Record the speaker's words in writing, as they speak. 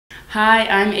Hi,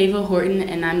 I'm Ava Horton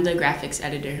and I'm the graphics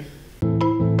editor.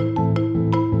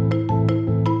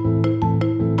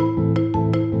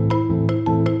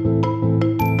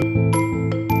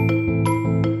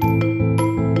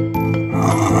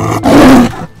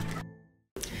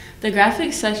 The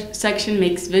graphics section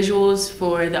makes visuals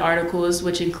for the articles,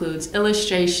 which includes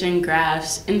illustration,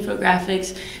 graphs,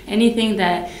 infographics, anything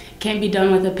that can't be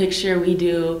done with a picture, we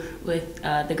do with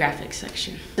the graphics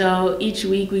section. So each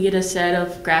week we get a set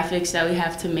of graphics that we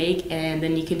have to make, and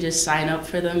then you can just sign up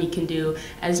for them. You can do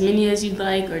as many as you'd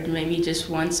like, or maybe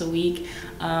just once a week.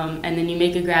 And then you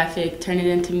make a graphic, turn it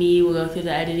into me, we'll go through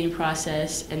the editing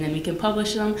process, and then we can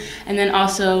publish them. And then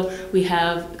also we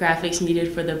have graphics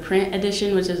needed for the print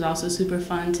edition, which is also super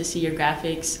fun to see your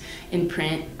graphics in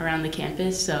print around the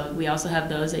campus. So we also have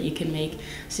those that you can make.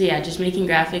 So yeah, just making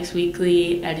graphics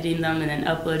weekly, editing them, and then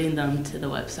uploading them to the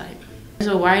website.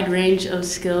 There's a wide range of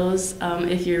skills.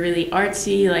 If you're really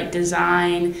artsy, like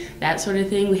design, that sort of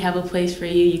thing, we have a place for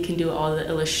you. You can do all the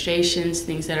illustrations,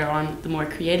 things that are on the more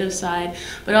creative side.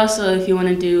 But also if you want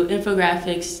to do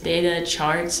infographics, data,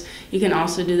 charts, you can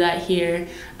also do that here,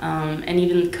 and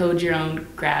even code your own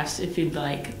graphs if you'd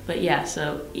like. But yeah,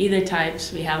 so either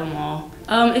types, we have them all.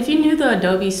 If you knew the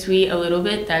Adobe Suite a little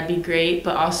bit, that'd be great.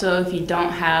 But also if you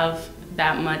don't have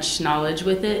that much knowledge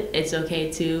with it, it's okay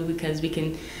too, because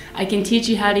I can teach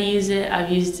you how to use it.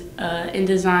 I've used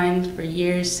InDesign for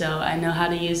years, so I know how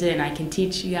to use it and I can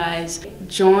teach you guys.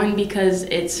 Join because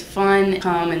it's fun.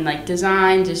 Come and like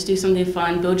design, just do something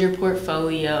fun, build your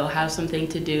portfolio, have something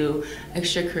to do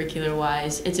extracurricular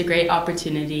wise. It's a great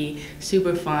opportunity,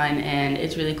 super fun, and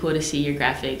it's really cool to see your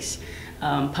graphics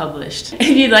published.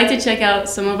 If you'd like to check out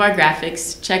some of our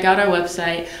graphics, check out our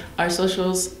website, our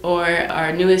socials, or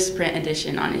our newest print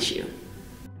edition on issue.